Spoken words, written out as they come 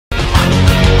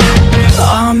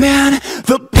I'm in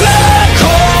the black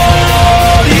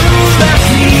hole you left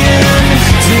me in,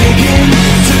 digging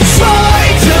to try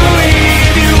to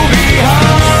leave you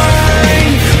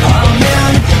behind. I'm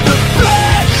in the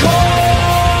black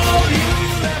hole you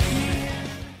left me in.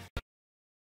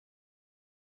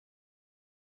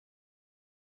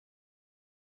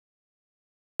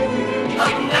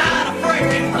 I'm not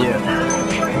afraid. Yeah.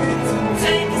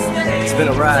 It's been a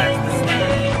ride.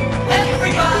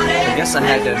 I guess I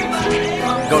had to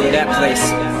go to that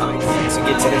place to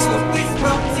get to this one.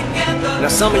 Now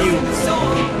some of you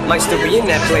might still be in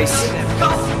that place.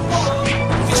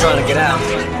 If you're trying to get out,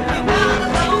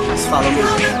 just follow me.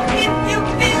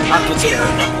 I'll get you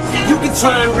there. You can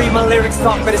try and read my lyrics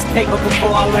off of this paper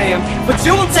before I lay 'em, but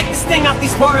you won't take the sting out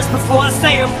these words before I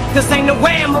say 'em. Cause ain't no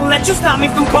way I'm gonna let you stop me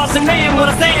from causing mayhem. When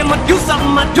I say I'm gonna do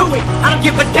something, I do it. I don't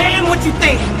give a damn what you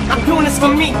think. I'm doing this for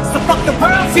me, so fuck the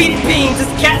world, feed it beans.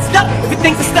 It's gassed up, if you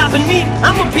think it's stopping me,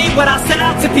 I'ma be what I set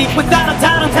out to be. Without a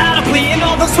doubt, undoubtedly. And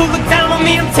all those who look down on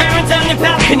me, I'm tearing down your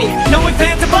balcony. No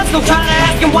advance of us, don't try to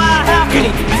ask him why or how can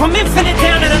he. From infinite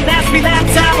down to the last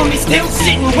relapse album, he's still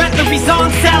shitting whether he's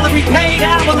on salary, paid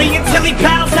hourly, until he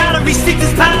bows out or he seeks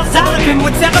his piles out of him.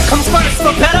 Whatever comes first,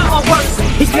 for better or worse,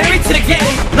 he's married to the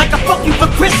game, like a fuck you for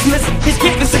Christmas. His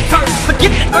gift is a curse,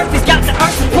 forgive the earth, he's got the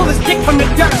earth to pull his dick from the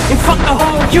dirt and fuck the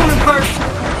whole universe.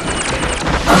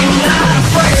 I'm not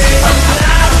afraid, I'm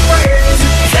not afraid to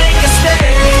take a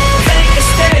stand, take a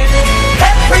stand.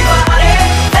 Everybody,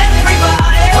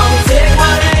 everybody, come take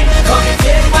my hand, come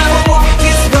take my walk,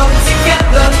 let's go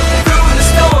together through the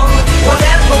storm,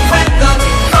 whatever weather,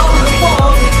 cold or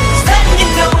warm. Just letting you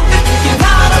know that you're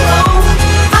not alone.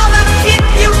 I'll never keep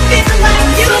you feeling like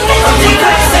you never did.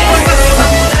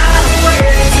 I'm not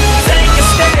afraid to take a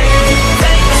stand,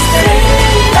 take a stand.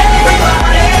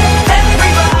 Everybody,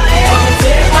 everybody, come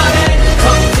take my hand,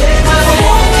 come take my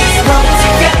walk, let's go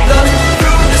together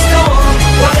through the storm,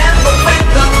 whatever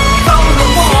weather, cold or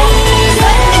warm. Just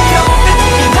letting you know that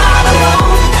you're not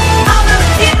alone. I'll never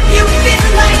keep you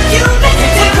feeling like you never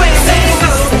did.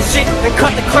 Shit and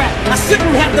cut the crap. I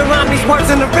shouldn't have to rhyme these words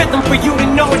in a rhythm for you to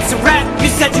know it's a rap. You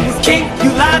said you was king,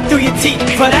 you lied through your teeth.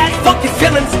 For that, fuck your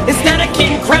feelings. Instead of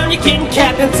getting crowned, you're getting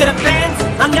capped. And to the fans,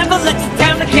 I'll never let you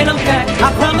down again, I'm back.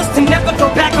 I promise to never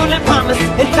go back on that promise.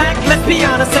 In fact, let's be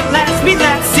honest, at last we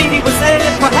laughed. CD was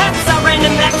edited, perhaps I ran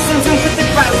in accents into the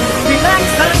crowd. Relax,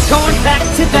 I'm going back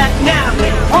to that now.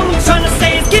 All I'm trying to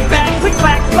say is get back, click,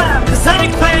 clack, clap. Cause I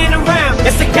ain't playing around.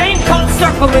 It's a game called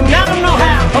circling, I don't know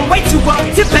how. I'm way too up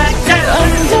to back down.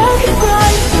 Under the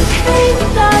bright green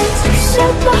lights, you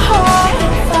set my heart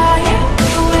on fire.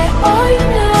 We're on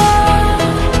now,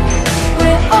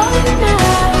 we're on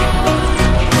now.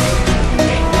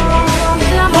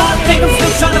 I think I'm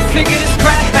still trying to figure this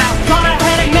crap out. Thought I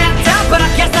had it mapped out, but I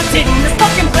guess I didn't. This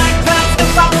fucking black cloud that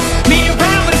follows me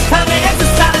around, but it's time to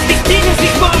exercise these demons.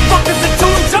 These motherfuckers are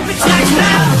doing jumping jacks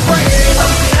now.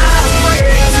 I'm not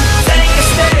afraid to take a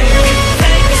stand,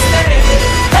 take a stand.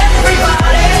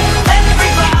 Everybody,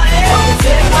 everybody, come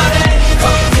take my hand,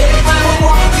 come take my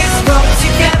walk, let's go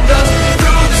together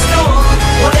through the storm,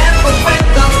 whatever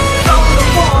weather, cold or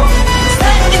warm. Just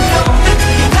letting you know that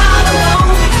you're not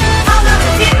alone. I'll never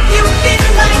keep you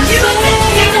feeling like you didn't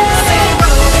get the same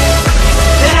road.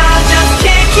 And I just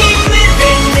can't keep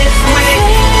living this way.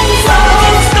 So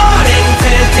it's starting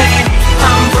today.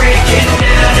 I'm breaking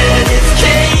out of this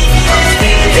cage. I'm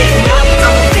standing up,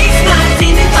 I'm face not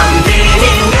demons. I'm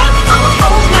leaning up, I'ma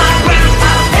hold my ground.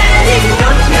 I'm heading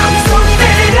up, now I'm so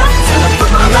fed up till I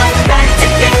put my life back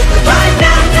together right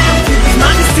now. It was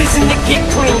my decision to get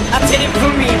clean, I did it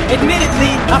for me.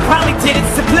 Admittedly, I probably did it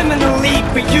subliminally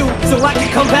for you, so I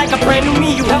could come back a brand new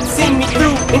me. You helped see me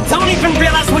through, and don't even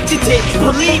realize what you did.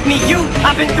 Believe me,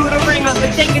 I've been through the ringer,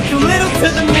 been taking too little to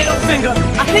the middle finger.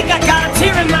 I think I got a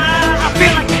tear in my eye, I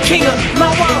feel like a king of my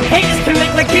world. Haters can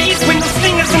make like bees when those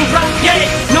stingers and drop. Yeah,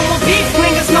 no more beef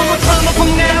slingers, no more drama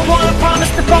from now on. I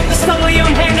promise to focus solely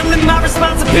on handling my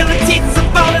responsibilities as a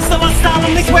bonus. So I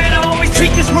solemnly swear to always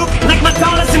treat this roof like my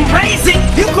daughters and raise it.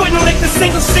 You couldn't lift a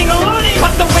single on it.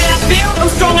 But the way I feel, I'm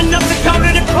strong enough to go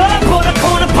to the club or the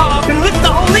corner park and lift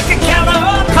the whole liquor counter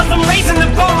up. Cause I'm raising the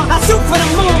bar. I shoot for the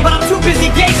moon, but I'm too busy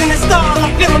gazing at stars. I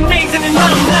feel amazing and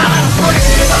I'm not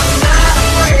afraid. I'm not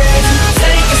afraid to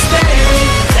take a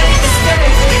stand, take a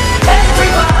stand.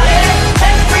 Everybody,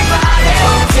 everybody,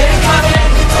 come take my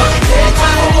hand, come take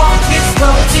my walk, let's go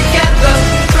together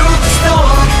through the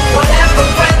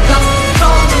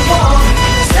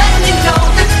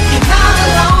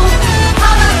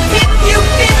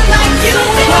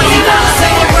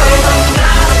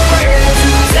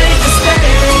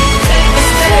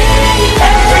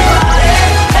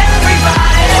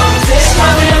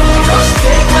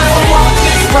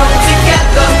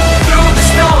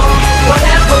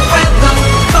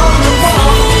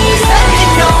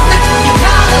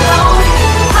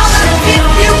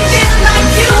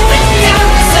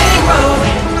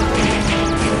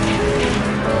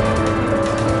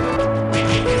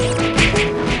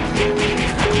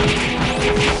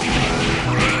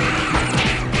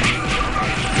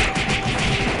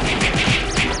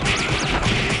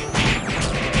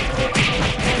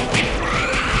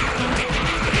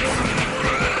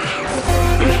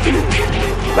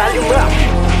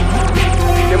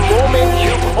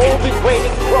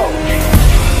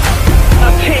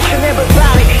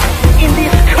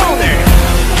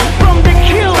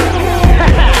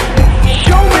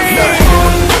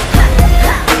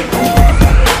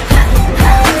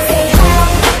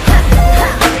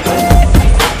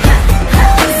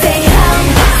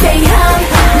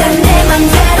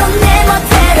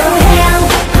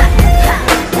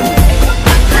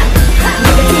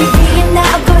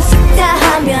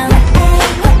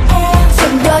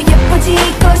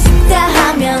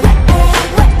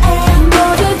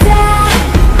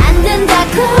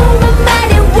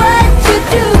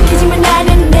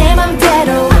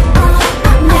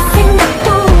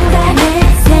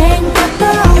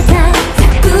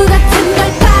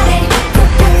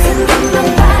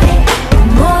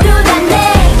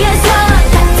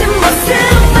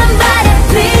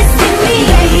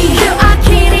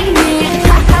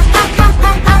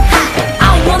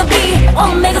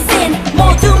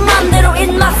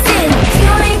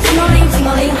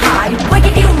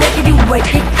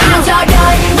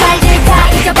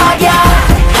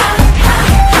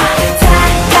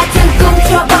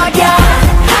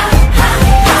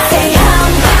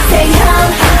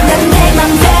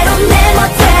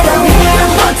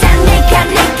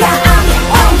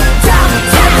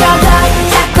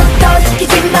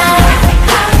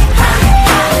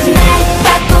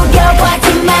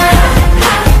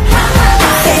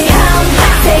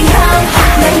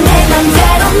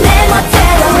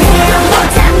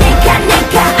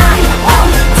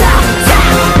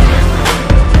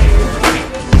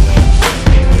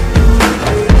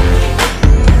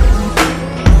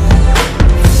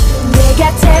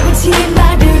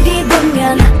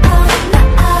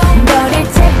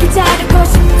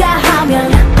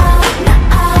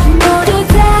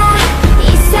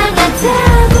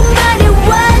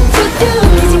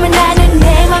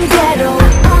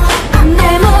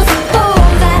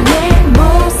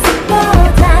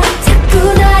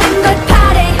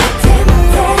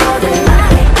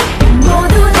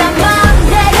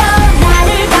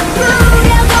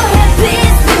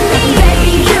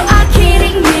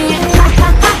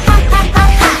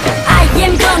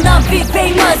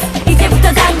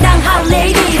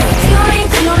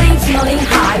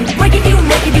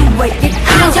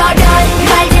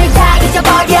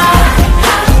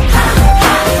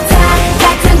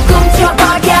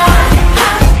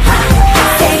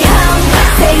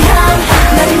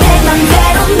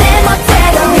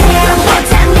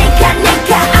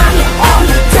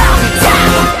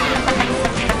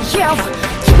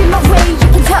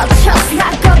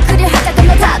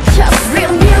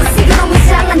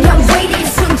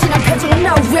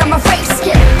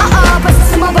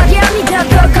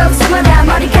쭉 숨어라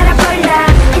머리카락 골라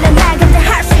이런 날 근데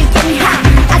할 수 있겠니 하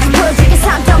아직 보여줄게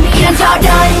산더미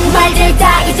이런저런 말들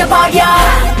다 잊어버려 다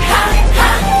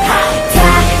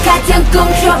같은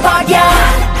꿈 주워버려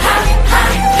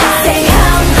Stay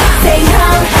home, stay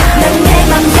home 넌 내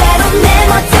맘대로 내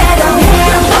멋대로 해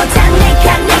보자 니가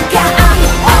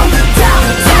아무것도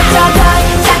저걸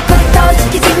자꾸 또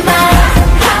시키지 마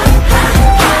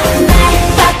날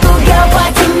바꾸려고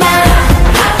하지 마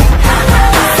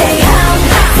Stay home,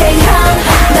 stay home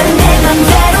넌 내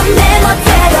맘대로 내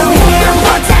멋대로 해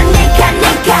보자 니가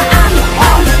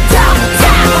아무것도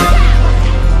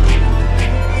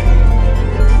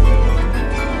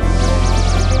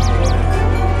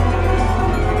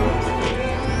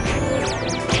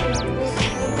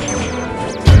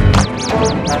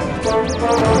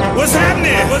What's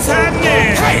happening? What's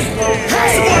happening? Hey,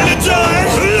 hey, someone to join.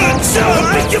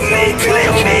 Make your me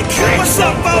clear, me clear. What's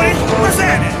up, Bodie? What's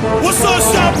happening? What's up,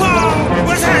 Sean Paul?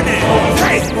 What's happening?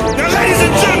 Hey, now, ladies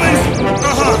and gentlemen,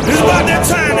 it's about that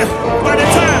time. About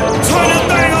that time. Turn this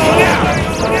thing on out.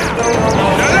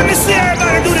 Now let me see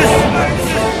everybody do this.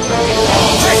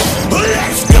 Hey,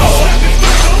 let's go.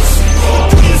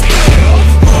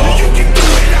 You can do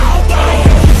it all by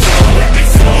yourself. Let me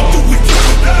see you do it.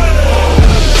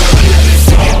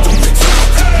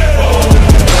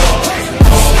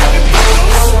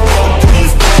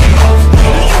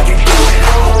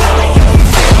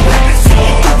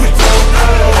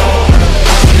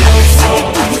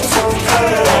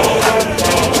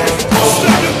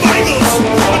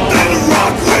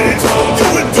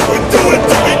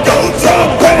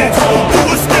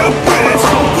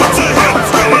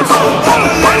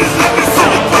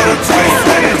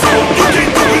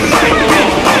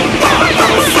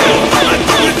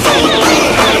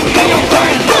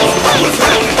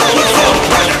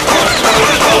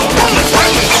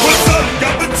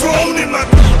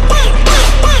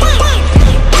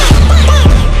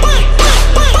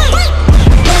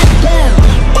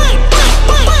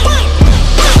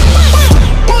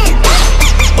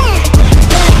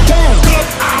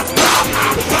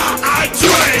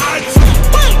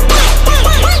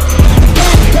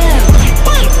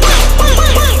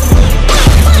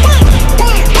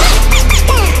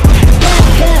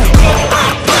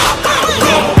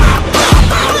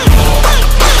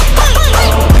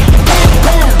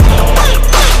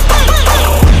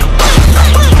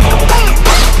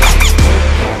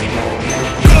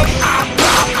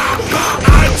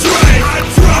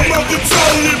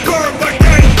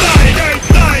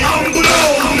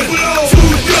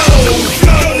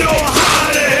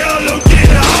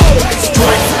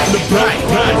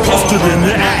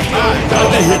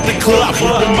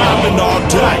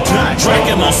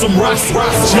 Some rocks,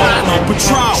 giant on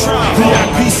patrol.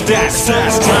 VIP stats,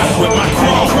 strapped with my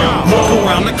chrome. Walk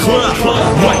around the club,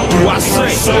 what do I say?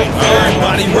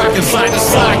 Everybody rocking side to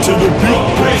side to the beat.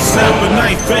 Snapping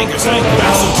 9 fingers,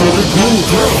 bouncing to the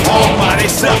groove. All by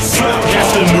themselves, that's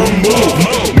the new move.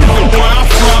 Where I'm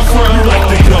from, you like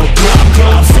to go drop.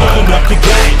 I'm serving up the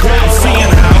game, I'm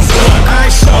seeing how it's done. I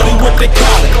ain't shorty what they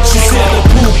call it. She said the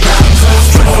pool house,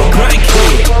 straight from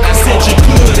Blankhead. I said you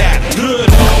good at it, good.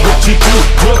 What you do,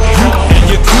 you and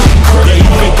your crew. They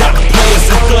even got players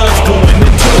and thugs going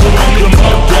into it. The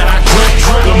more that I drink,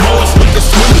 the more it's looking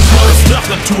smooth. It's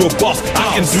nothing to a boss, I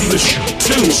can do this shit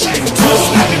too.